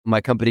My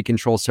company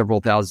controls several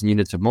thousand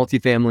units of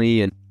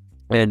multifamily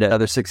and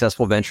other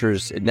successful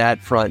ventures in that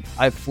front.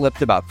 I've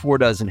flipped about 4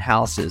 dozen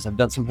houses. I've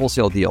done some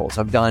wholesale deals.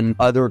 I've done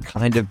other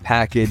kind of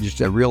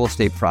packaged real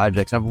estate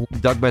projects. I've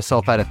dug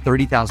myself out of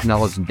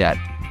 $30,000 in debt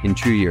in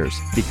 2 years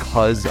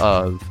because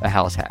of a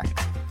house hack.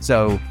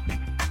 So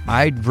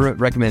I'd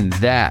recommend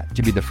that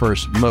to be the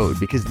first mode,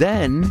 because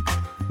then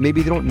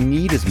maybe they don't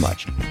need as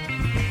much.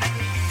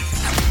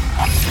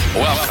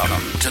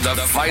 Welcome to the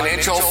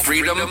Financial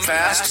Freedom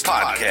Fast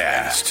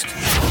Podcast,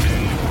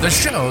 the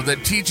show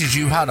that teaches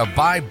you how to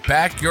buy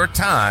back your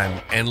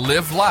time and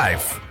live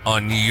life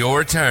on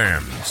your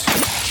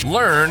terms.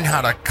 Learn how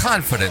to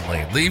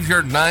confidently leave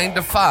your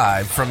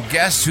 9-to-5 from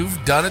guests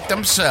who've done it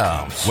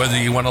themselves. Whether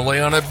you want to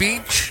lay on a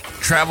beach,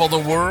 travel the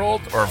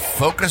world, or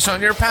focus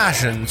on your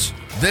passions,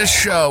 this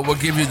show will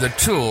give you the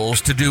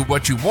tools to do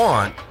what you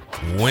want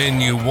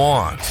when you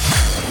want.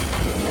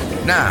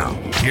 Now,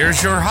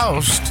 here's your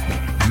host,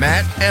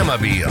 Matt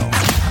Amabile.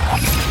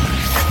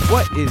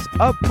 What is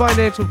up,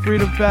 Financial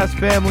Freedom Fast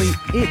family?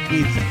 It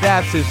is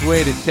Fastest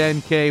Way to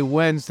 10K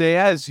Wednesday.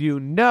 As you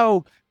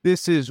know,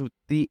 this is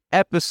the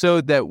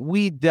episode that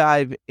we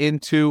dive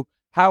into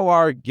how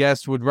our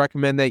guest would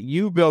recommend that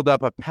you build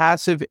up a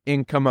passive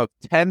income of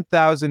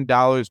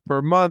 $10,000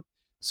 per month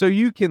so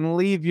you can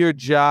leave your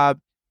job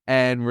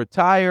and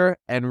retire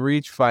and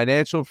reach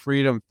financial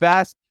freedom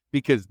fast,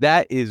 because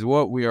that is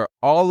what we are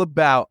all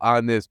about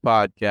on this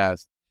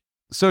podcast.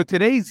 So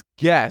today's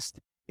guest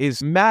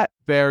is Matt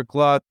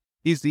Faircloth.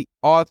 He's the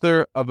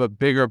author of a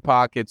Bigger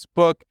Pockets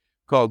book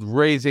called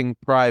Raising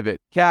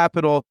Private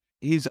Capital.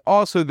 He's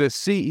also the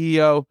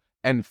CEO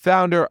and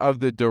founder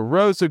of the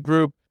DeRosa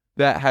Group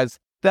that has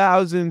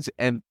thousands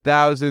and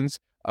thousands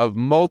of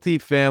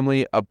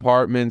multifamily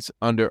apartments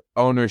under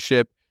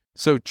ownership.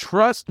 So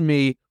trust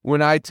me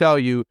when I tell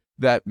you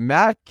that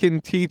Matt can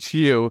teach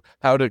you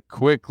how to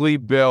quickly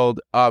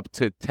build up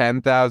to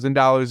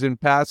 $10,000 in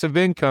passive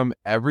income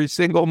every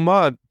single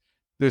month.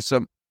 There's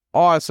some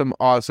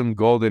awesome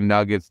golden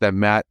nuggets that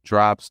Matt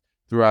drops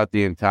throughout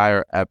the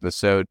entire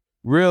episode.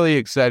 Really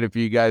excited for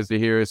you guys to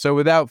hear it. So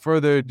without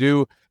further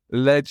ado,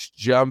 let's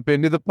jump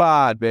into the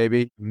pod,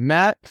 baby.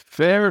 Matt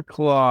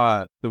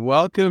Faircloth,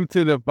 welcome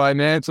to the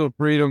Financial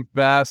Freedom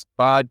Fast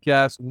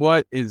Podcast.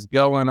 What is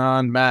going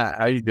on, Matt?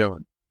 How you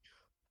doing?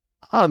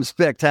 I'm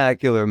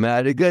spectacular,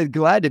 Matt.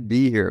 Glad to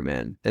be here,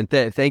 man. And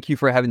thank you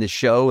for having the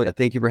show, and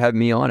thank you for having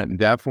me on it.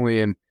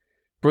 Definitely. And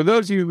for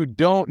those of you who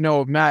don't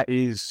know, Matt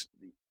is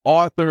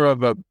author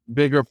of a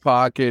Bigger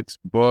Pockets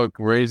book,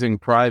 Raising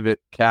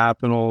Private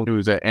Capital,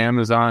 who's an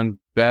Amazon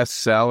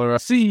bestseller.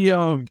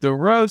 CEO of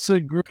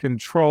DeRosa Group,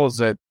 controls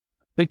a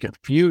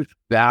few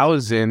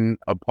thousand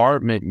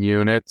apartment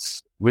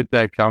units with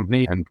that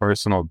company and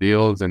personal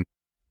deals, and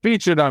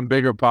featured on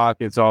Bigger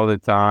Pockets all the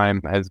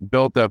time, has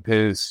built up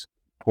his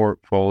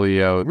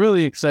portfolio.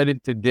 Really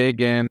excited to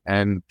dig in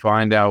and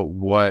find out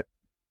what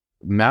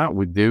Matt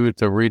would do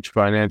to reach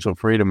financial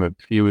freedom if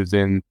he was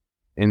in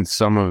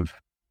some of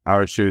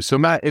our shoes. So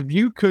Matt, if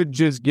you could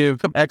just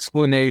give an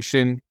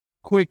explanation,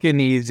 quick and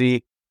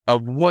easy,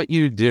 of what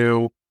you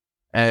do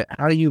and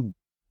how you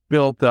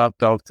built up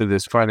to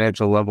this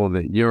financial level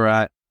that you're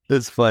at.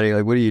 It's funny.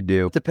 Like, what do you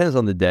do? It depends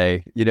on the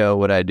day,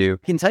 what I do.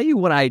 I can tell you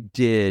what I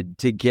did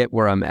to get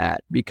where I'm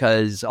at,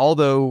 because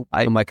although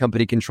my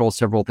company controls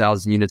several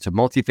thousand units of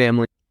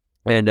multifamily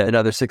and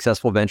other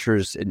successful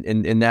ventures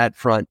in that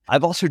front,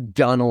 I've also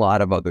done a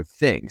lot of other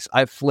things.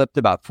 I've flipped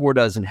about 4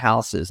 dozen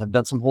houses. I've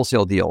done some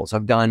wholesale deals.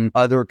 I've done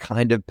other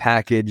kind of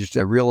packaged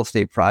real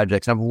estate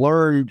projects. I've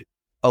learned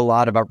a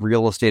lot about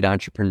real estate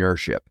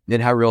entrepreneurship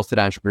and how real estate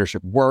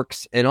entrepreneurship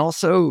works. And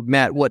also,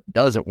 Matt, what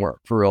doesn't work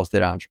for real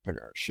estate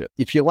entrepreneurship.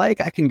 If you like,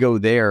 I can go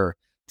there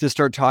to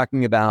start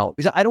talking about,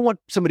 because I don't want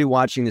somebody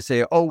watching to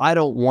say, oh, I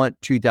don't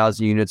want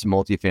 2,000 units of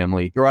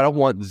multifamily, or I don't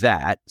want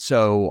that,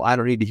 so I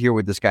don't need to hear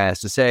what this guy has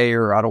to say,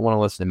 or I don't want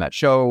to listen to Matt's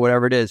show, or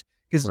whatever it is.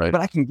 Because What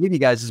I can give you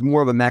guys is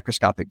more of a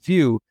macroscopic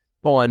view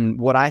on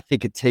what I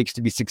think it takes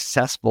to be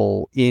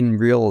successful in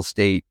real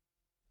estate,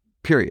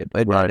 period.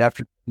 Right.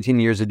 After 15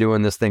 years of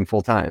doing this thing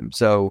full time.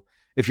 So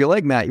if you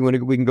like, Matt,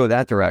 we can go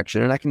that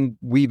direction, and I can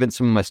weave in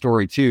some of my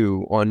story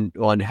too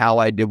on how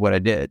I did what I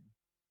did.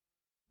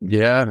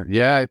 Yeah,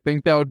 I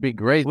think that would be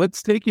great.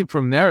 Let's take it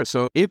from there.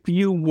 So if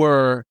you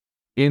were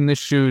in the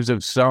shoes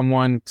of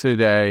someone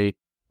today,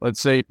 let's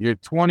say you're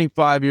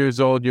 25 years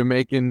old, you're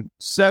making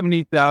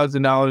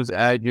 $70,000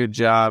 at your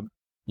job,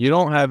 you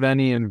don't have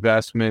any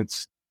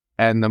investments,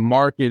 and the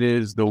market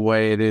is the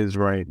way it is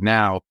right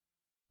now,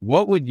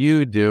 what would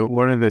you do?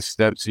 What are the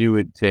steps you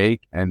would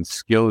take and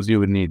skills you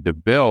would need to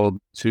build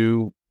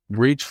to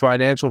reach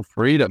financial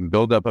freedom,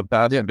 build up a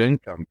passive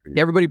income?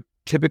 Everybody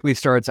typically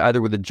starts either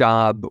with a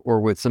job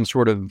or with some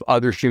sort of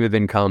other stream of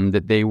income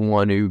that they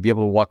want to be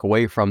able to walk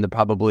away from, that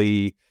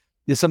probably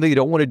is something they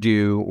don't want to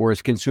do or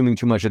is consuming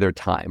too much of their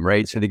time,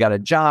 right? So they got a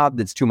job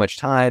that's too much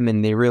time,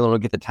 and they really don't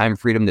get the time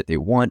freedom that they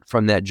want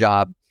from that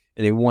job,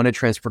 and they want to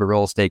transfer to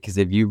real estate because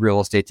they view real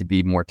estate to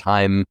be more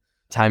time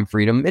time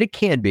freedom. And it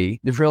can be.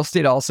 The real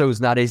estate also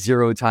is not a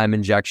zero time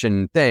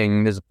injection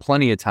thing. There's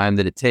plenty of time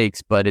that it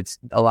takes, but it's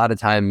a lot of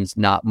times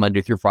not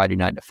Monday through Friday,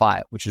 9 to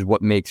 5, which is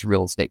what makes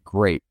real estate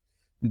great.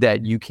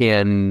 That you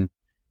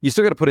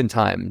still got to put in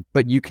time,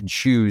 but you can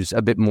choose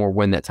a bit more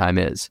when that time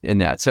is in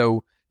that.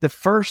 So the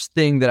first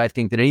thing that I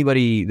think that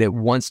anybody that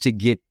wants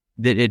to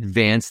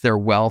advance their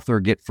wealth or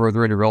get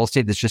further into real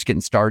estate that's just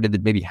getting started,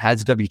 that maybe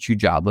has a W-2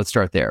 job, let's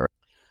start there.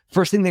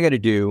 First thing they got to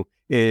do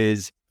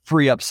is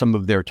free up some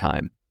of their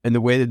time. And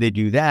the way that they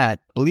do that,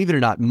 believe it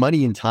or not,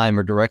 money and time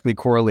are directly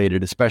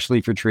correlated,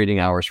 especially for trading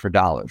hours for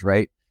dollars,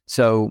 right?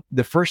 So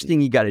the first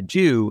thing you got to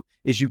do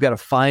is you've got to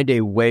find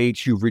a way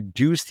to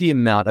reduce the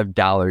amount of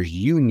dollars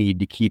you need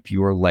to keep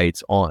your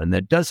lights on.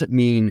 That doesn't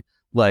mean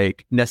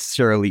like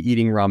necessarily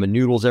eating ramen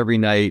noodles every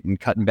night and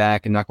cutting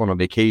back and not going on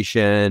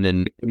vacation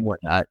and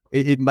whatnot.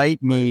 It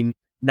might mean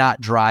not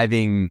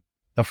driving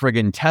a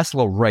friggin'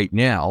 Tesla right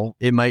now.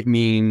 It might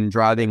mean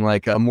driving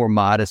like a more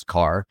modest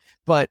car,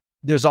 but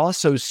there's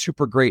also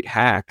super great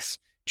hacks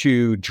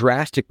to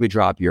drastically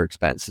drop your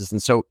expenses.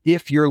 And so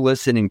if you're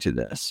listening to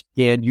this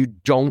and you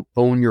don't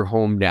own your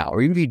home now,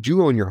 or even if you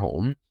do own your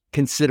home,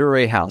 consider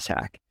a house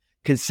hack.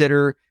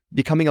 Consider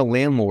becoming a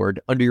landlord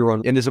under your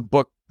own. And there's a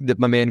book that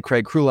my man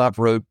Craig Krulov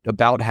wrote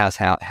about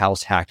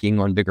house hacking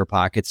on Bigger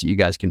Pockets that you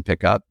guys can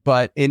pick up.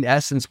 But in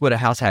essence, what a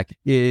house hack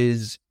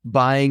is,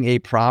 buying a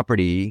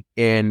property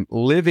and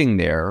living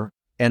there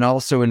and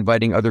also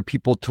inviting other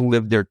people to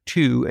live there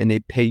too. And they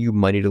pay you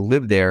money to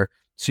live there.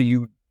 So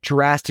you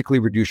drastically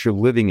reduce your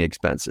living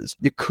expenses.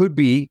 It could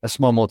be a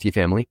small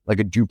multifamily, like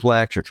a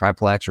duplex or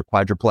triplex or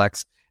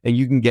quadruplex. And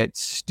you can get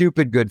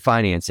stupid good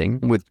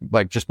financing with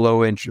like just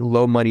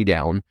low money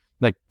down,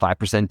 like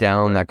 5%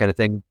 down, that kind of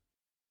thing.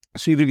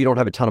 So even if you don't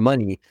have a ton of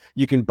money,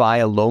 you can buy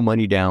a low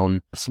money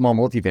down small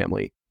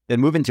multifamily and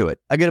move into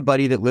it. I got a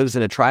buddy that lives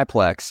in a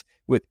triplex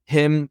with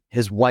him,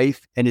 his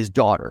wife, and his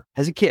daughter,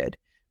 has a kid,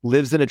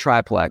 lives in a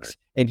triplex,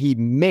 and he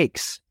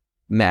makes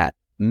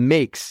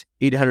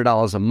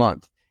 $800 a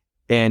month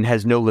and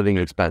has no living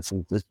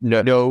expenses,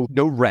 no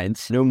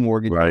rent, no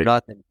mortgage,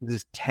 nothing.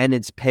 His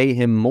tenants pay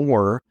him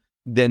more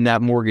than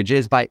that mortgage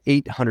is by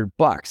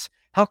 $800.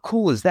 How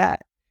cool is that?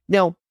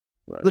 Now,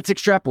 let's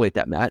extrapolate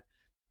that, Matt.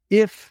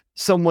 If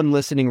someone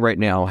listening right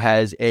now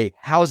has a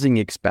housing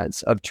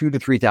expense of $2,000 to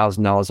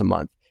 $3,000 a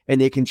month,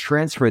 and they can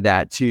transfer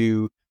that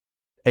to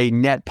a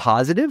net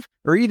positive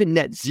or even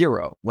net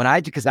zero.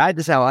 This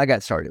is how I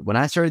got started. When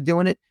I started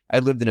doing it, I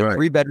lived in a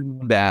 3-bedroom,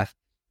 1-bath,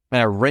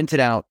 and I rented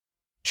out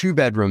 2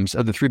 bedrooms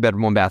of the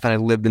 3-bedroom, 1-bath, and I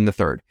lived in the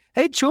third.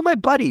 Hey, 2 of my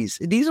buddies,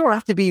 these don't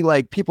have to be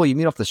like people you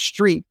meet off the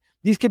street.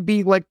 These could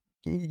be like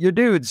your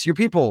dudes, your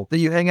people that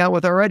you hang out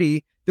with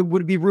already that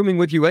would be rooming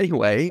with you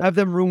anyway. Have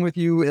them room with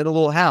you in a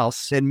little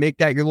house and make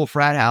that your little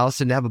frat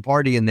house and have a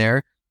party in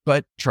there,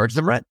 but charge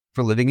them rent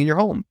for living in your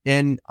home.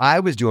 And I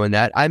was doing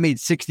that. I made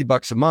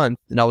 $60 a month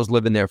and I was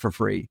living there for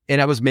free.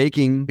 And I was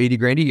making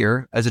 $80,000 a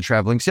year as a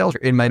traveling sales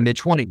in my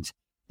mid-20s.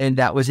 And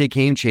that was a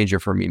game changer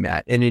for me,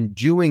 Matt. And in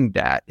doing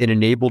that, it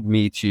enabled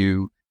me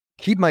to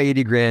keep my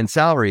 $80,000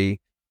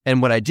 salary.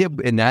 And what I did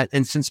in that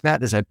instance,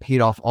 Matt, is I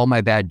paid off all my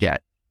bad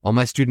debt, all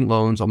my student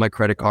loans, all my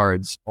credit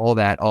cards, all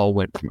that all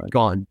went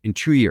gone in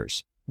 2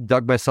 years.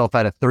 Dug myself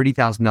out of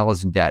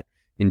 $30,000 in debt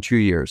in 2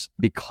 years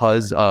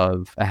because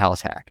of a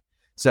house hack.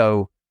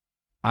 So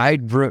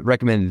I'd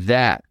recommend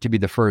that to be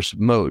the first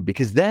mode,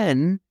 because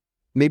then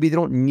maybe they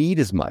don't need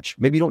as much.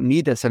 Maybe you don't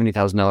need that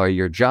 $70,000 a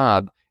year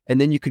job. And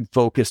then you could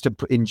focus to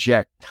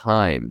inject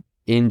time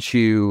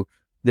into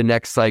the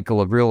next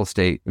cycle of real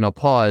estate. And I'll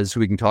pause so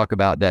we can talk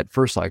about that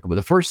first cycle. But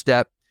the first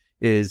step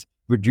is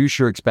reduce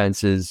your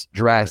expenses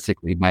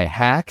drastically by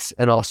hacks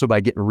and also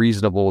by getting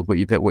reasonable with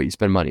what you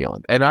spend money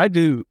on. And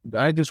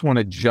I just want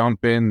to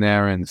jump in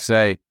there and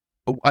say,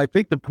 I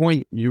think the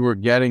point you were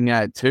getting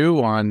at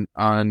too on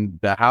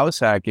the house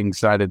hacking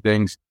side of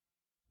things,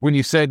 when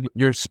you said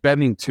you're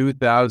spending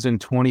 $2,000,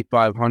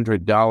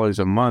 $2,500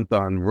 a month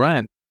on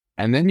rent,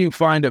 and then you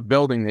find a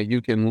building that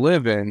you can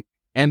live in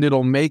and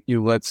it'll make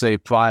you, let's say,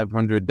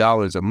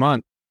 $500 a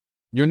month.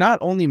 You're not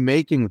only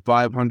making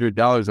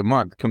 $500 a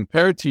month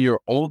compared to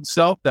your old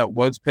self that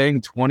was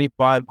paying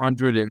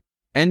 $2,500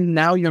 and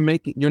now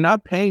you're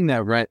not paying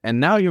that rent and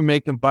now you're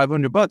making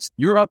 $500.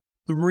 You're up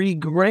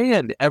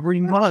 $3,000 every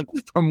month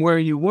from where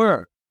you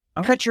were.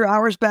 Cut your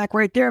hours back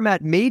right there,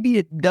 Matt. Maybe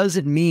it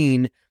doesn't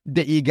mean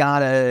that you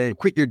gotta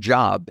quit your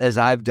job, as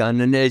I've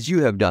done and as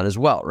you have done as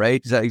well,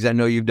 right? Because I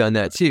know you've done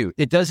that too.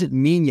 It doesn't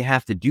mean you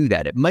have to do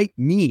that. It might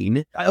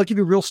mean, I'll give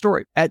you a real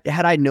story. Had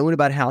I known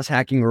about house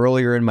hacking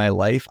earlier in my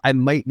life, I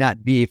might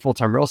not be a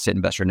full-time real estate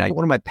investor. Now,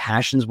 one of my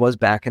passions was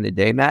back in the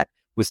day, Matt,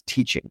 was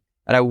teaching.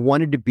 And I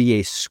wanted to be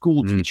a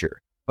school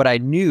teacher. But I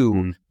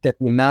knew that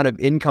the amount of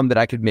income that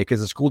I could make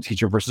as a school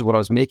teacher versus what I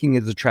was making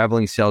as a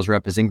traveling sales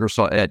rep as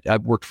I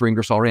worked for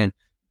Ingersoll Rand,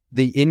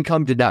 the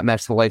income did not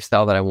match the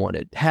lifestyle that I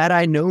wanted. Had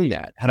I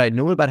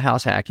known about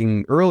house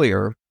hacking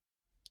earlier,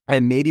 I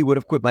maybe would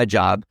have quit my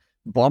job,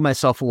 bought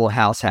myself a little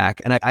house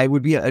hack, and I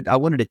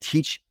wanted to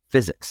teach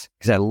physics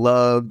because I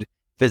loved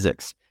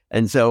physics.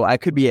 And so I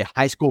could be a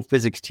high school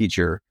physics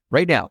teacher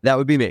right now. That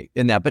would be me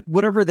in that. But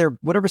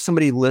whatever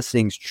somebody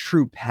listening's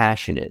true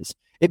passion is,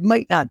 it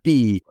might not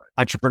be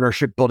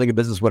entrepreneurship, building a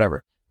business,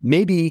 whatever.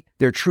 Maybe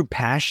their true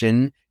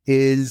passion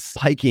is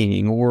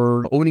hiking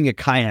or owning a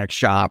kayak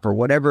shop or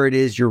whatever it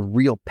is your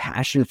real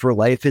passion for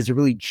life is. It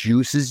really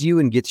juices you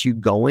and gets you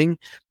going.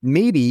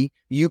 Maybe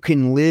you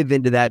can live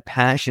into that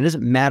passion. It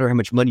doesn't matter how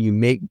much money you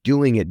make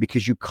doing it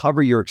because you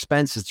cover your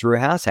expenses through a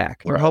house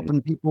hack or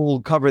helping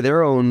people cover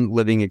their own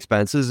living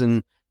expenses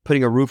and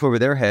putting a roof over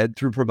their head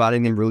through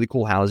providing them really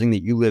cool housing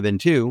that you live in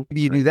too.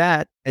 Maybe you do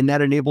that and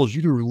that enables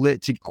you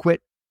to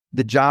quit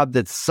the job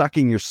that's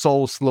sucking your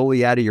soul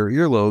slowly out of your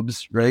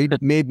earlobes, right?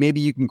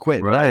 Maybe you can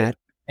quit that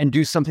and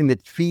do something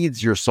that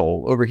feeds your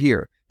soul over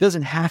here.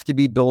 Doesn't have to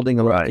be building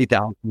a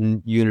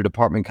 8,000 unit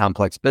apartment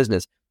complex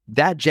business.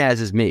 That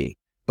jazzes me,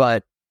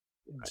 but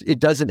it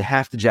doesn't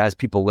have to jazz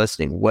people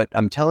listening. What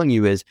I'm telling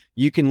you is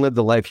you can live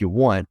the life you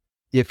want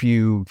if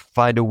you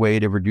find a way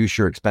to reduce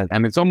your expense.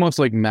 And it's almost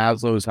like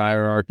Maslow's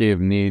hierarchy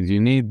of needs. You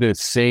need the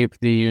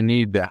safety, you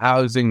need the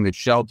housing, the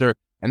shelter.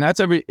 And that's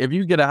if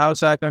you get a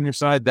house hack on your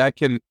side,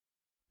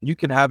 you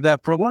can have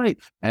that for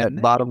life. And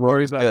a lot of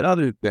worries about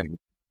other things.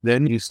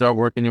 Then you start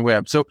working your way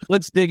up. So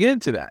let's dig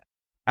into that.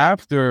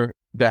 After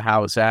the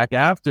house hack,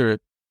 after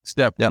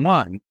step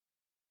one,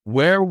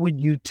 where would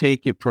you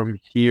take it from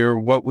here?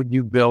 What would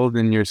you build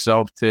in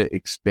yourself to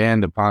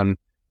expand upon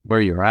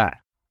where you're at?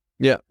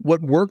 Yeah.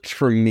 What worked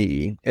for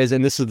me is,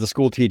 and this is the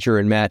school teacher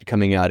and Matt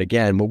coming out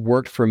again, what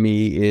worked for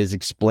me is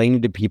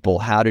explaining to people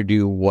how to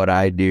do what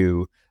I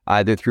do,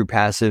 either through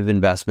passive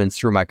investments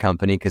through my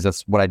company, because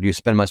that's what I do.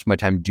 Spend much of my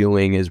time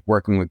doing is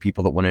working with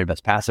people that want to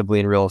invest passively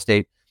in real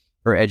estate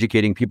or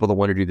educating people that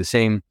want to do the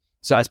same.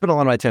 So I spend a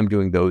lot of my time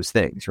doing those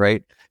things,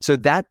 right? So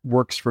that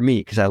works for me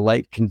because I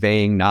like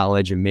conveying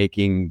knowledge and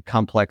making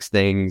complex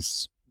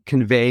things,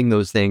 conveying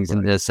those things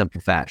in a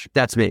simple fashion.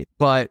 That's me.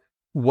 But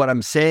what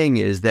I'm saying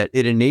is that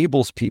it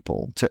enables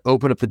people to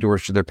open up the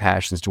doors to their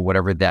passions, to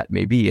whatever that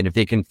may be. And if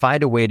they can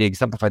find a way to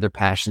exemplify their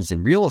passions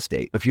in real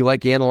estate, if you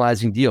like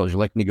analyzing deals, you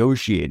like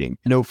negotiating,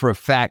 I know for a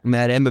fact,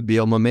 Matt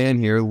Emmobile, my man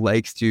here,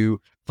 likes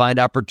to find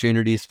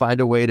opportunities,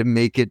 find a way to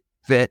make it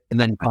fit, and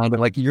then find it.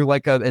 Like you're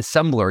like an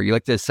assembler. You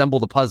like to assemble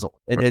the puzzle.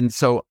 And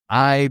so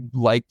I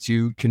like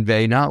to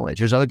convey knowledge.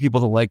 There's other people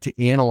that like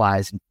to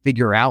analyze and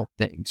figure out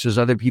things. There's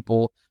other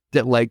people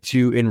that like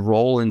to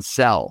enroll and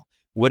sell.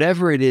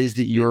 Whatever it is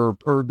that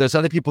or there's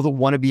other people that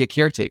want to be a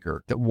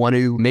caretaker, that want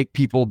to make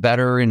people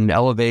better and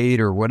elevate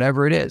or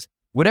whatever it is.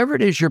 Whatever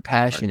it is your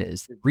passion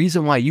is, the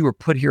reason why you were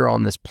put here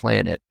on this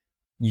planet,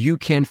 you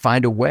can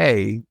find a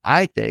way,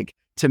 I think,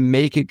 to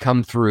make it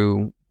come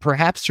through,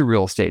 perhaps through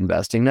real estate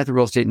investing. Not that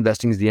real estate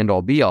investing is the end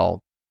all be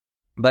all,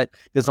 but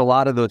there's a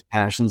lot of those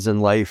passions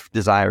and life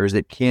desires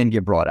that can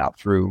get brought out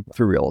through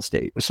real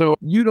estate. So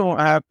you don't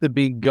have to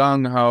be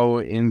gung-ho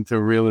into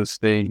real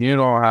estate. You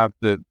don't have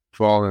to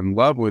fall in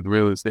love with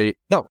real estate.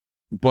 No.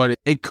 But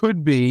it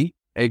could be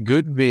a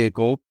good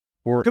vehicle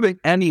for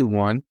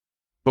anyone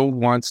who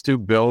wants to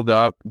build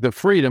up the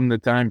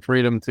time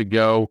freedom to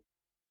go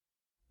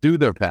do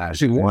their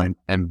passion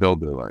and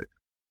build their life.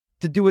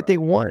 To do what they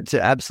want,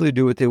 to absolutely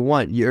do what they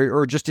want.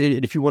 Or just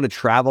if you want to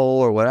travel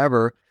or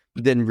whatever,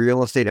 then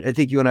real estate. I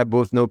think you and I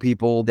both know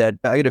people that,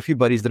 I get a few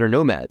buddies that are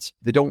nomads.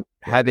 They don't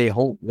have a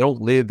home. They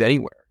don't live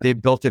anywhere. They've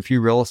built a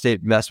few real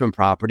estate investment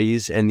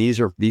properties, and these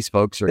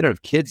folks they don't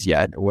have kids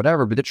yet or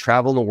whatever, but they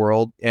travel the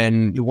world.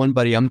 And one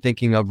buddy I'm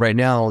thinking of right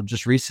now,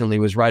 just recently,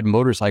 was riding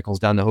motorcycles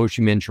down the Ho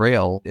Chi Minh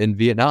Trail in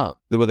Vietnam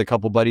with a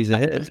couple buddies of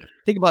his.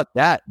 Think about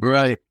that.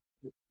 Right.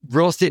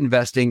 Real estate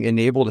investing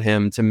enabled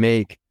him to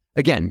make,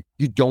 again,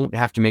 you don't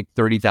have to make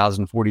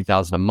 $30,000,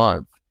 $40,000 a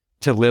month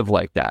to live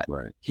like that.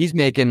 Right. He's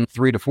making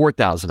 $3,000 to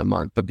 $4,000 a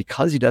month, but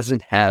because he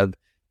doesn't have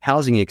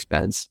housing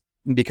expense,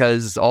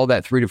 because all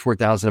that $3,000 to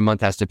 $4,000 a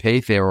month has to pay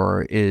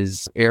for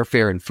is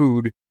airfare and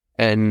food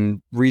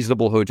and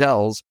reasonable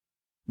hotels,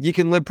 you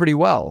can live pretty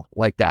well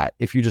like that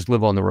if you just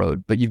live on the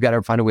road. But you've got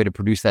to find a way to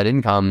produce that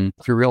income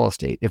through real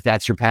estate if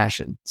that's your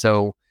passion.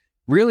 So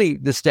really,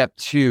 the step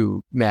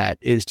two, Matt,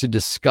 is to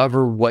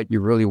discover what you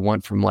really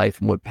want from life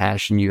and what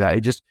passion you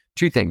have. Just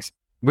two things: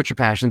 what your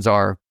passions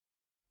are,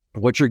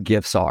 what your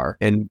gifts are,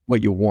 and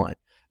what you want.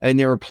 And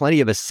there are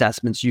plenty of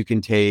assessments you can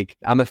take.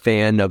 I'm a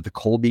fan of the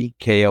Kolbe,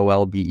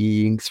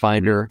 Kolbe,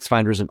 Finder.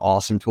 Finder is an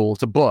awesome tool.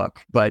 It's a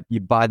book, but you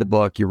buy the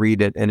book, you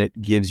read it, and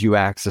it gives you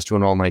access to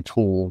an online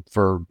tool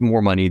for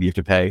more money that you have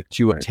to pay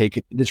to take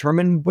it,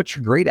 determine what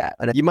you're great at.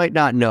 And you might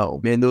not know,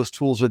 and those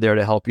tools are there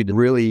to help you to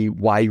really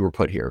why you were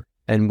put here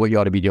and what you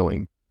ought to be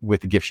doing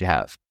with the gifts you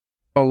have.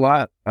 A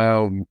lot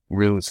of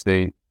real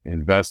estate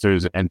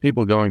investors and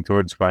people going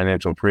towards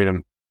financial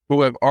freedom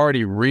who have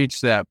already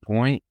reached that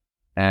point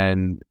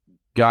and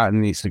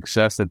gotten the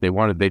success that they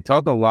wanted, they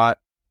talk a lot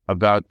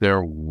about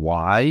their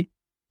why.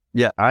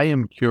 Yeah, I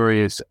am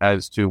curious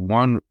as to,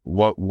 one,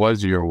 what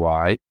was your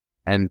why?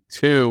 And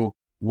two,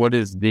 what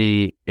is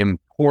the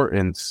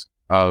importance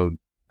of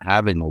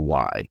having a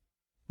why?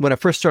 When I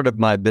first started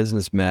my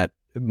business, Matt,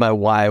 my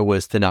why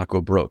was to not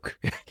go broke.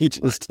 He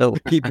just to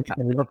keep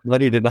enough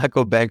money to not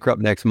go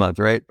bankrupt next month,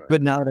 right?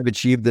 But now that I've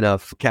achieved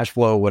enough cash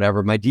flow,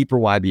 whatever, my deeper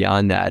why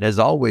beyond that has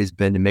always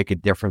been to make a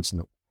difference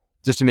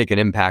just to make an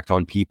impact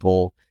on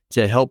people,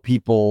 to help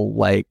people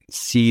like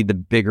see the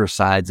bigger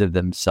sides of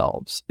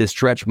themselves, to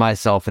stretch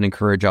myself and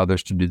encourage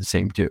others to do the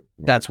same too.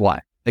 That's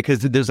why. Because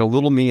there's a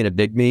little me and a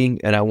big me,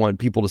 and I want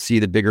people to see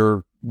the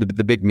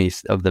big me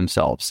of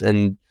themselves.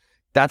 And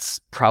that's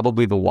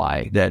probably the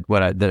why that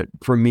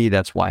for me,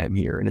 that's why I'm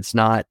here. And it's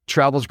not,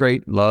 travel's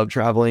great, love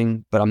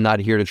traveling, but I'm not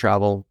here to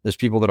travel. There's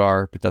people that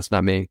are, but that's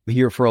not me. I'm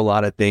here for a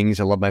lot of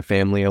things. I love my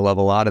family. I love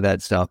a lot of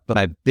that stuff. But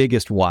my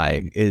biggest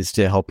why is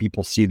to help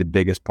people see the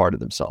biggest part of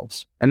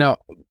themselves. I know,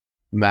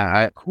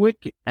 Matt,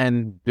 quick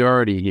and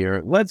dirty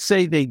here. Let's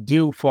say they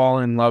do fall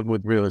in love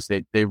with real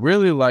estate. They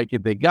really like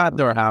it. They got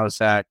their house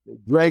hack.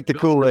 Drank the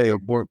Kool-Aid.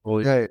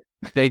 Right.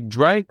 They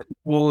drank the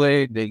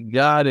Kool-Aid, they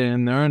got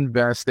in, they're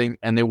investing,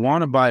 and they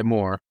want to buy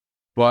more,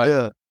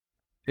 but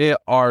they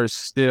are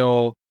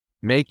still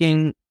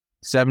making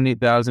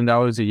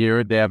 $70,000 a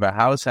year. They have a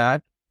house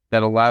hack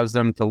that allows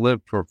them to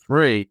live for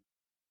free.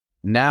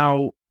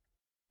 Now,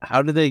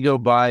 how do they go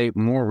buy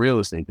more real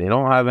estate? They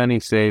don't have any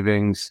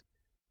savings.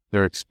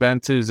 Their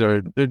expenses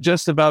they're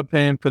just about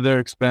paying for their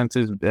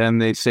expenses,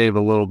 and they save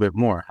a little bit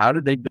more. How do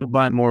they go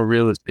buy more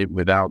real estate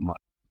without money?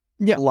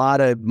 Yeah, a lot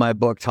of my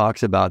book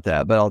talks about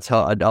that, but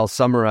I'll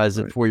summarize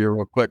it for you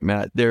real quick,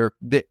 Matt.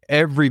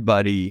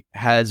 Everybody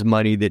has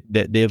money that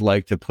they'd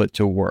like to put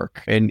to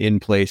work and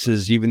in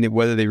places, even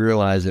whether they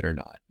realize it or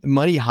not.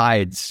 Money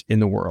hides in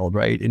the world,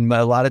 right? And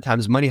a lot of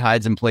times money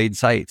hides in plain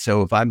sight.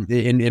 So if I'm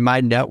in my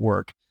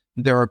network,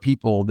 there are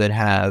people that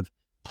have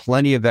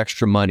plenty of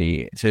extra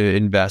money to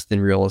invest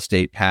in real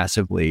estate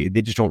passively.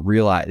 They just don't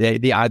realize,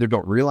 they either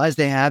don't realize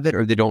they have it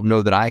or they don't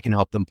know that I can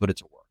help them put it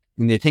to work.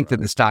 And they think that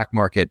the stock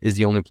market is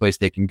the only place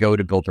they can go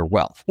to build their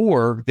wealth,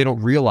 or they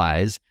don't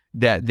realize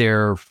that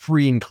they're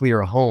free and clear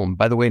a home.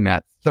 By the way,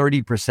 Matt,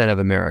 30% of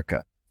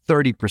America,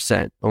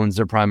 30% owns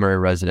their primary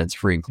residence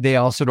free. They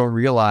also don't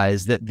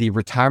realize that the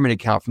retirement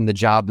account from the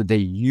job that they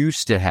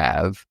used to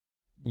have,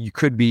 you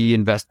could be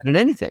invested in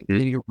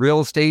anything,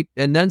 real estate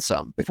and then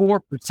some.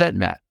 4%,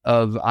 Matt,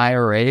 of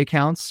IRA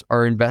accounts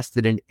are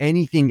invested in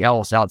anything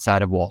else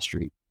outside of Wall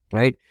Street,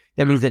 right?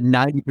 That means that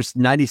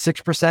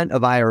 96%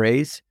 of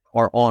IRAs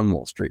are on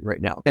Wall Street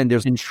right now. And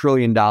there's $1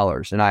 trillion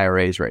in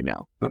IRAs right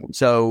now.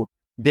 So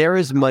there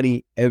is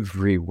money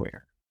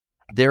everywhere.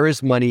 There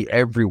is money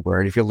everywhere.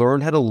 And if you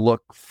learn how to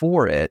look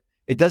for it,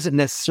 it doesn't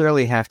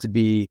necessarily have to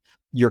be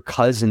your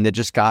cousin that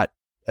just got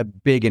a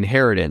big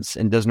inheritance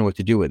and doesn't know what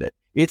to do with it.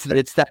 It's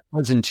that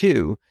cousin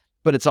too,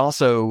 but it's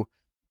also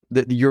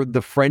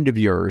the friend of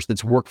yours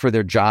that's worked for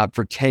their job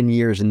for 10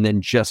 years and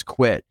then just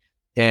quit,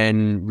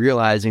 and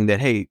realizing that,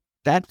 hey,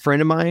 that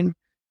friend of mine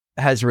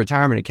has a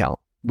retirement account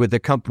with a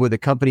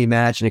company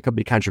match and a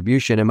company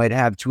contribution. It might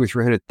have 200,000 or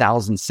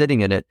 300,000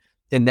 sitting in it,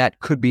 and that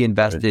could be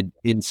invested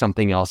in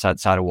something else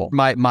outside of Wall.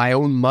 My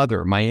own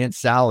mother, my Aunt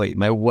Sally,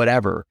 my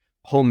whatever,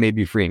 home may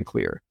be free and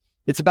clear.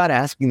 It's about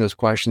asking those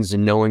questions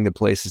and knowing the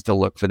places to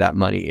look for that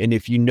money. And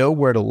if you know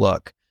where to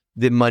look,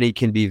 the money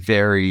can be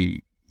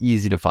very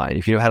easy to find.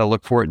 If you know how to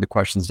look for it and the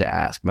questions to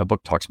ask. My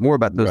book talks more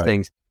about those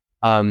things.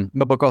 My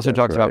book also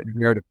talks about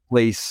where to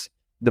place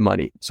the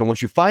money. So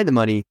once you find the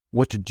money,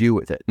 what to do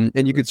with it.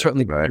 And you could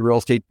certainly buy real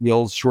estate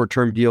deals,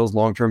 short-term deals,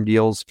 long-term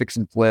deals, fix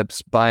and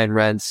flips, buy and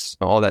rents,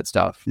 all that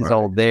stuff. It's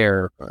all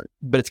there,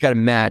 but it's got to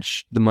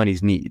match the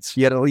money's needs.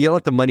 You got to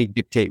let the money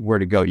dictate where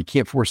to go. You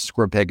can't force a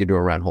square peg into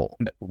a round hole.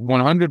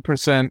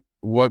 100%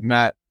 what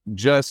Matt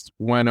just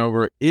went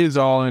over is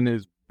all in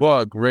his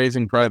book,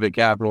 Raising Private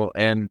Capital.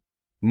 And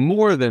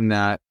more than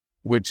that,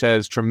 which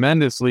has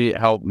tremendously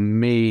helped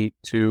me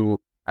to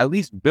at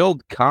least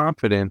build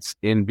confidence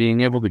in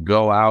being able to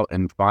go out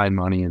and find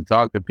money and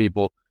talk to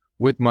people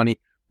with money.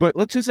 But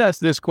let's just ask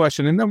this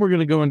question, and then we're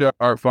going to go into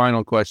our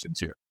final questions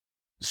here.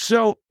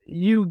 So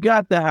you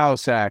got the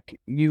house hack,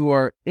 you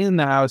are in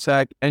the house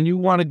hack, and you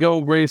want to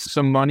go raise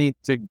some money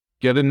to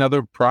get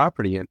another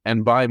property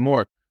and buy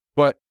more.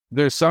 But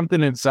there's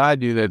something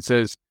inside you that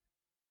says,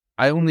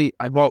 I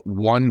bought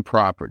one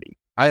property.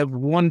 I have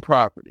one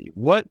property.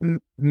 What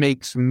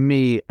makes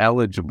me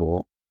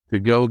eligible to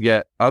go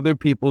get other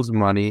people's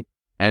money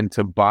and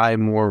to buy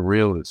more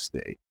real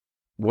estate?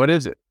 What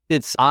is it?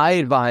 I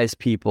advise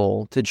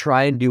people to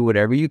try and do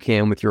whatever you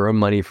can with your own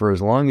money for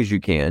as long as you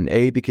can.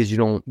 Because you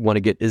don't want to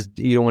get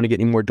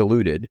any more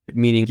diluted,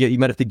 meaning you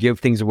might have to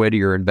give things away to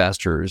your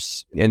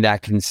investors, and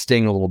that can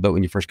sting a little bit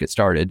when you first get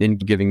started in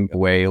giving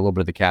away a little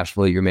bit of the cash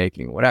flow you're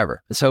making,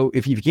 whatever. So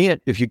if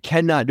you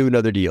cannot do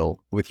another deal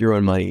with your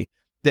own money,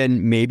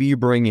 then maybe you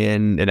bring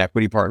in an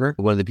equity partner.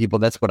 One of the people,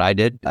 that's what I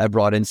did. I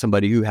brought in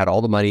somebody who had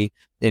all the money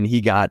and he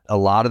got a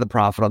lot of the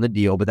profit on the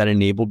deal, but that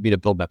enabled me to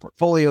build my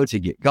portfolio, to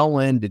get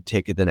going, to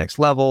take it to the next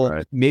level.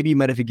 Right. Maybe you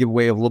might have to give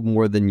away a little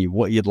more than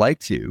what you'd like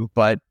to,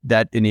 but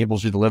that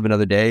enables you to live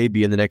another day,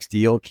 be in the next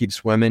deal, keep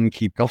swimming,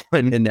 keep going.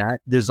 And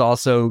that there's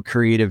also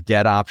creative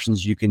debt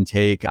options you can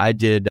take.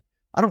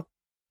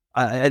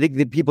 I think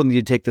that people need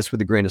to take this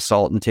with a grain of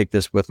salt and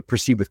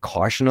proceed with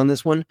caution on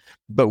this one.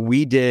 But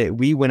we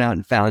went out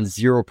and found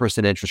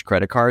 0% interest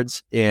credit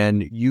cards,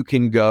 and you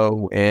can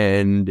go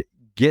and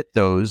get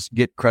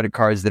credit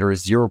cards that are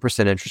 0%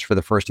 interest for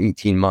the first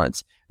 18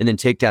 months and then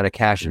take down a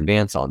cash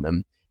advance on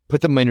them,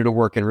 put the money to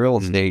work in real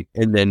estate,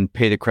 and then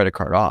pay the credit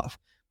card off.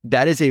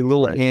 That is a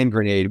little hand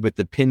grenade with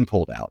the pin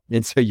pulled out.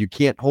 And so you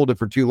can't hold it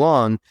for too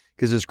long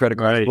because those credit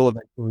cards will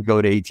eventually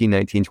go to 18,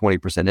 19,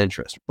 20%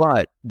 interest.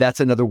 But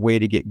that's another way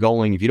to get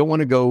going. If you don't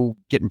want to go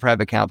getting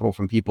private capital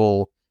from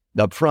people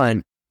up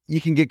front, you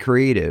can get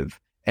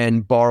creative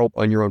and borrow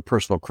on your own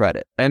personal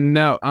credit. And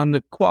now on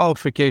the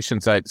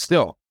qualification side,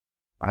 still,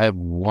 I have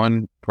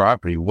one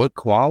property. What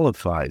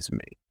qualifies me?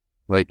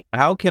 Like,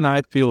 how can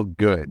I feel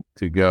good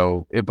to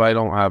go if I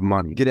don't have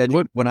money?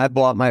 When I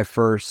bought my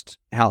first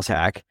house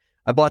hack,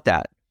 I bought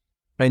that.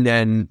 And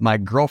then my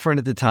girlfriend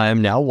at the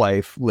time, now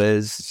wife,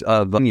 Liz,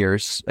 of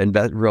years,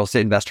 real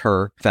estate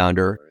investor,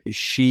 founder,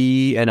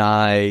 she and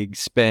I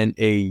spent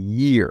a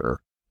year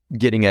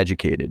getting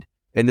educated.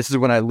 And this is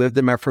when I lived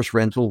in my first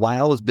rental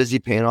while I was busy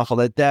paying off all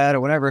that debt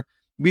or whatever.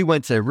 We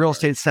went to real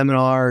estate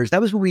seminars.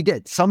 That was what we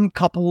did. Some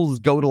couples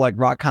go to like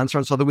rock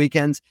concerts on the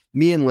weekends.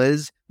 Me and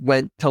Liz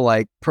went to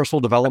like personal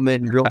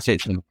development and real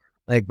estate.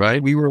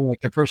 We were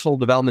like the personal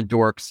development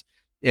dorks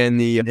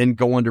and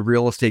going to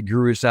real estate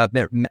guru stuff.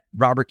 Met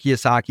Robert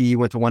Kiyosaki,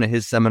 went to one of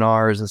his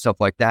seminars and stuff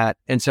like that.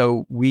 And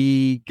so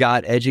we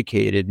got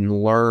educated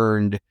and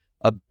learned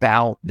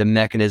about the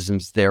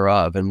mechanisms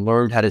thereof and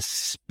learned how to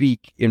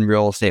speak in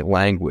real estate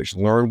language,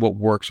 learn what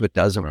works, what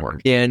doesn't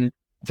work. And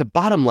the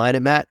bottom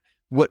line, Matt,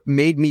 what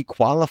made me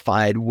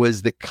qualified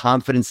was the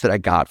confidence that I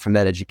got from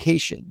that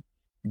education.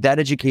 That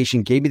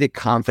education gave me the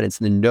confidence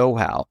and the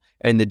know-how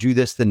and the do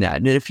this, then that.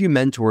 And a few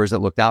mentors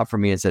that looked out for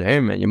me and said, hey,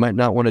 man, you might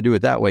not want to do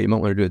it that way. You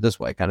might want to do it this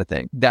way, kind of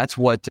thing. That's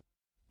what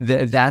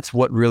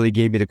really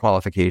gave me the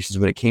qualifications.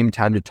 When it came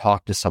time to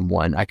talk to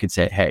someone, I could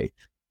say, hey,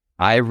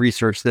 I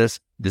researched this.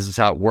 This is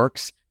how it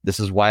works. This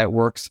is why it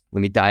works.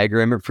 Let me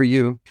diagram it for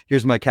you.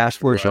 Here's my cash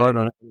flow chart on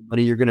how much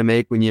money you're going to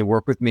make when you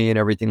work with me and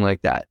everything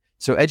like that.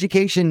 So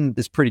education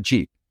is pretty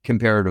cheap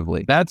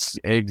comparatively. That's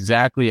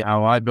exactly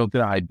how I built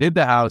it. I did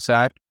the house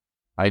hack.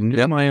 I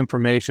knew my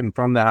information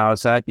from the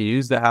house hack. You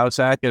use the house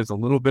hack as a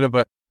little bit of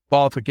a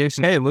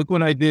qualification. Hey, look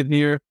what I did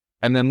here.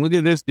 And then look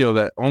at this deal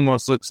that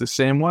almost looks the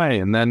same way.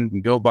 And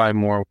then go buy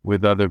more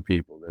with other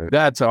people.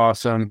 That's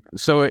awesome.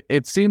 So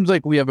it seems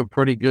like we have a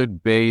pretty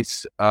good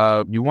base.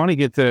 You want to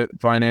get to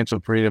financial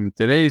freedom.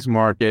 Today's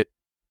market,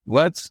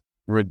 let's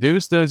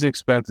reduce those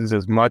expenses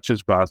as much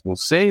as possible.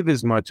 Save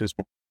as much as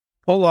possible.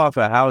 Pull off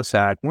a house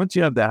hack. Once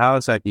you have the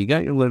house hack, you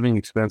got your living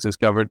expenses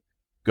covered.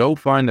 Go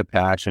find a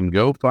passion.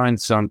 Go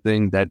find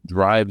something that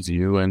drives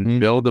you and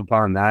build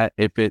upon that.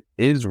 If it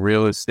is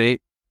real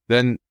estate,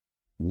 then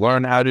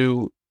learn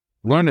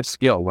a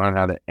skill. Learn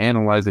how to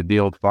analyze a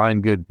deal,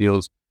 find good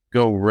deals,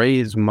 go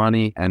raise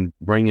money and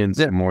bring in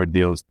some more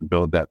deals to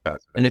build that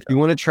passive. And if you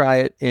want to try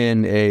it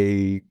in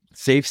a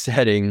safe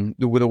setting,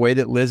 the way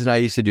that Liz and I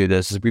used to do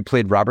this is we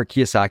played Robert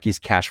Kiyosaki's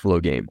cash flow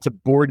game. It's a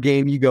board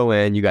game. You go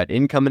in, you got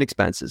income and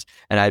expenses.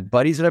 And I had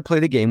buddies that I play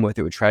the game with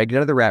that would try to get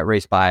out of the rat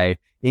race by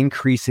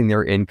increasing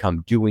their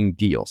income, doing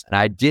deals. And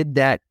I did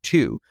that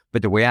too.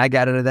 But the way I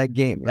got out of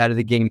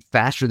the game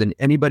faster than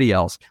anybody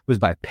else was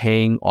by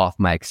paying off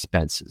my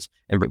expenses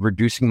and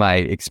reducing my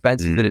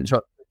expenses. That it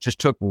just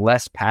took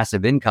less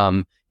passive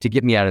income to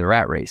get me out of the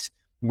rat race,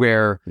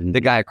 where the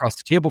guy across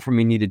the table from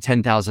me needed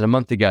 $10,000 a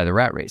month to get out of the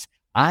rat race.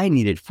 I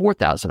needed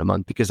 $4,000 a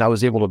month because I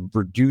was able to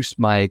reduce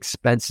my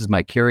expenses,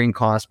 my carrying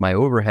costs, my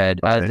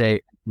overhead as an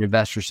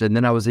investor said. And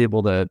then I was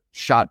able to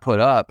shot put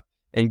up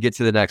and get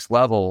to the next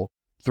level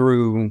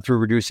through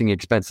reducing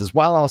expenses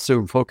while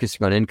also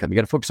focusing on income. You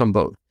got to focus on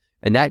both.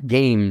 And that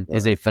game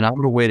is a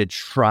phenomenal way to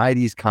try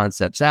these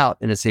concepts out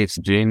in a safe.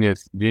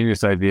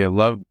 Genius idea.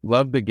 Love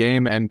the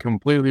game and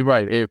completely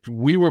right. If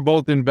we were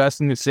both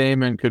investing the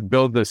same and could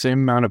build the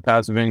same amount of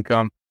passive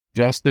income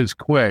just as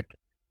quick,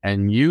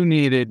 and you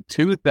needed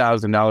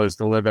 $2,000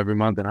 to live every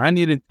month and I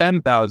needed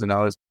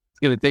 $10,000, it's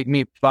going to take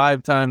me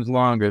 5 times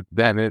longer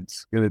than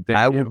it's going to take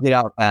I will get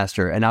out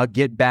faster and I'll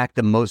get back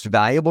the most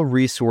valuable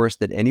resource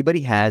that anybody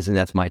has, and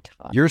that's my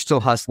time. You're still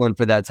hustling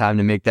for that time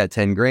to make that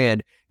 10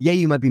 grand. Yeah,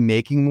 you might be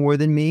making more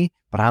than me,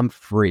 but I'm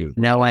free.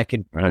 Now I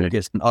can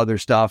focus on other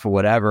stuff or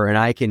whatever, and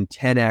I can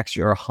 10x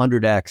or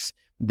 100x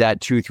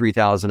that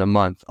 $2,000-$3,000 a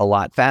month a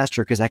lot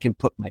faster because I can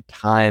put my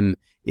time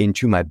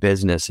into my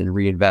business and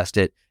reinvest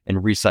it and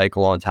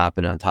recycle on top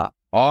and on top.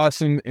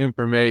 Awesome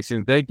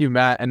information. Thank you,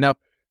 Matt. And now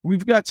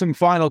we've got some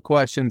final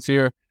questions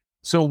here.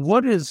 So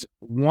what is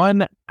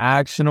one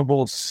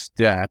actionable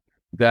step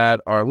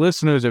that our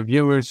listeners or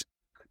viewers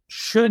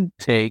should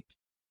take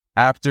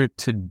after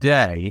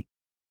today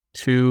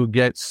to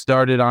get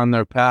started on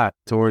their path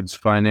towards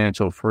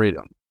financial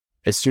freedom?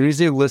 As soon as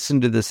they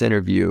listen to this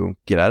interview,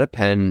 get out a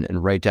pen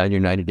and write down your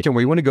 90 days,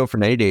 where you want to go for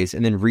 90 days,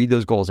 and then read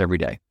those goals every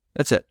day.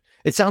 That's it.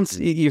 It sounds,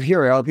 you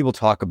hear a lot of people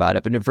talk about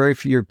it, but very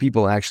few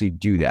people actually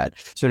do that.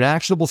 So an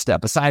actionable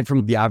step, aside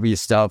from the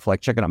obvious stuff like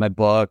checking out my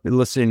book,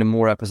 listening to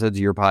more episodes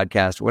of your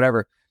podcast,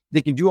 whatever,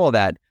 They can do all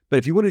that. But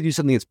if you want to do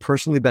something that's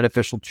personally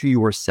beneficial to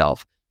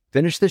yourself,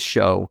 finish this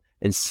show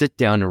and sit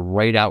down and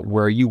write out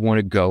where you want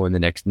to go in the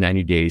next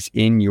 90 days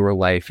in your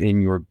life,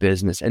 in your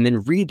business, and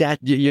then read that.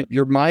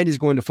 Your mind is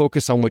going to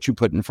focus on what you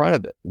put in front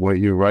of it. What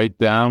you write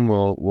down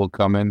will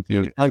come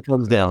into How it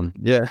comes down.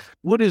 Yeah.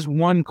 What is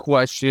one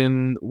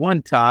question,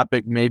 one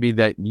topic maybe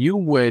that you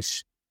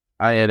wish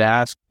I had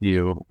asked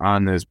you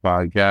on this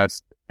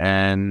podcast,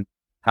 and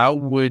how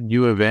would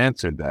you have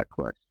answered that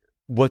question?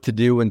 What to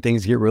do when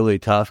things get really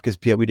tough, because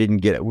we didn't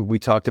get it. We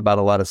talked about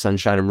a lot of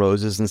sunshine and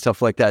roses and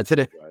stuff like that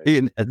today. Right.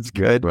 And that's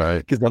good, right?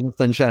 Because I'm a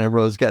sunshine and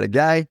rose kind of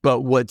guy.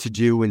 But what to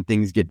do when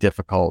things get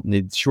difficult? And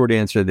the short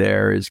answer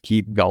there is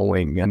keep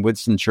going. And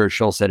Winston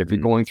Churchill said, if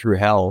you're going through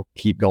hell,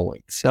 keep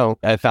going. So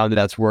I found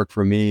that's worked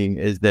for me,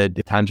 is that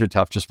if times are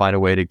tough, just find a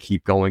way to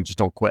keep going. Just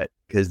don't quit,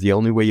 because the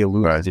only way you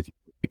lose is if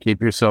you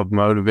keep yourself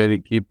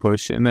motivated, keep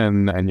pushing,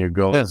 and your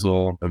goals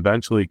will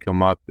eventually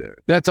come up there.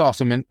 That's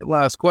awesome. And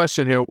last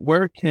question here.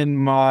 Where can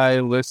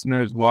my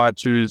listeners,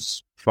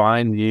 watchers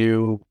find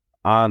you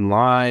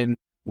online?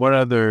 What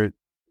other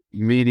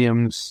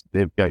mediums?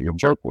 They've got your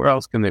book. Where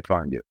else can they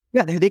find you?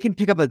 Yeah, they can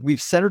pick up.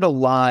 We've centered a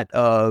lot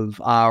of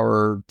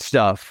our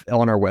stuff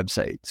on our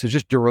website. So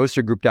just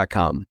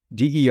derosagroup.com,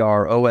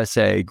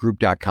 DEROSA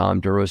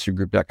group.com,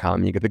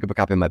 derosagroup.com. You can pick up a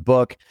copy of my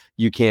book.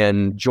 You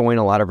can join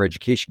a lot of our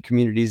education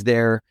communities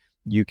there.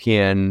 You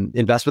can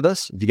invest with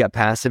us. If you got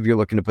passive you're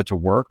looking to put to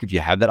work, if you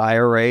have that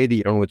IRA that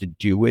you don't know what to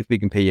do with, we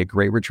can pay you a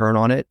great return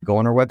on it. Go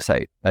on our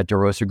website at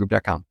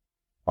derosagroup.com.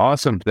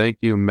 Awesome. Thank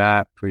you,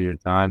 Matt, for your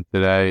time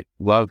today.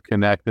 Love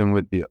connecting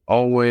with you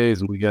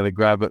always. We got to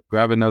grab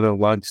another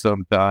lunch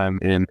sometime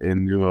in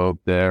New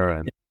Hope there.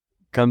 And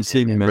come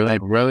see me, man.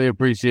 Really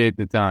appreciate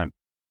the time.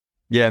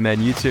 Yeah,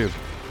 man. You too.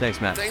 Thanks,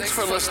 Matt. Thanks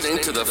for listening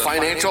to the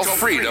Financial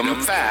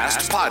Freedom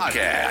Fast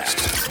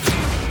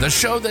Podcast, the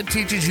show that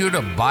teaches you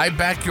to buy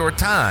back your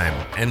time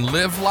and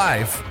live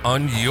life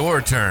on your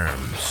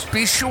terms.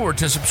 Be sure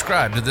to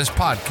subscribe to this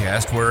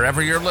podcast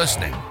wherever you're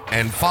listening,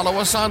 and follow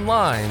us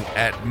online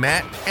at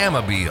Matt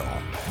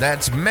Amabile.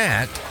 That's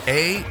Matt,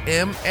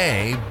 Amabile.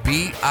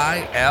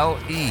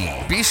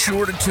 Be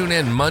sure to tune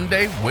in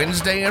Monday,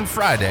 Wednesday, and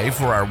Friday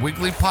for our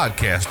weekly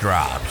podcast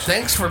drops.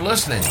 Thanks for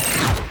listening.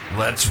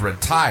 Let's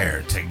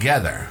retire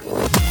together.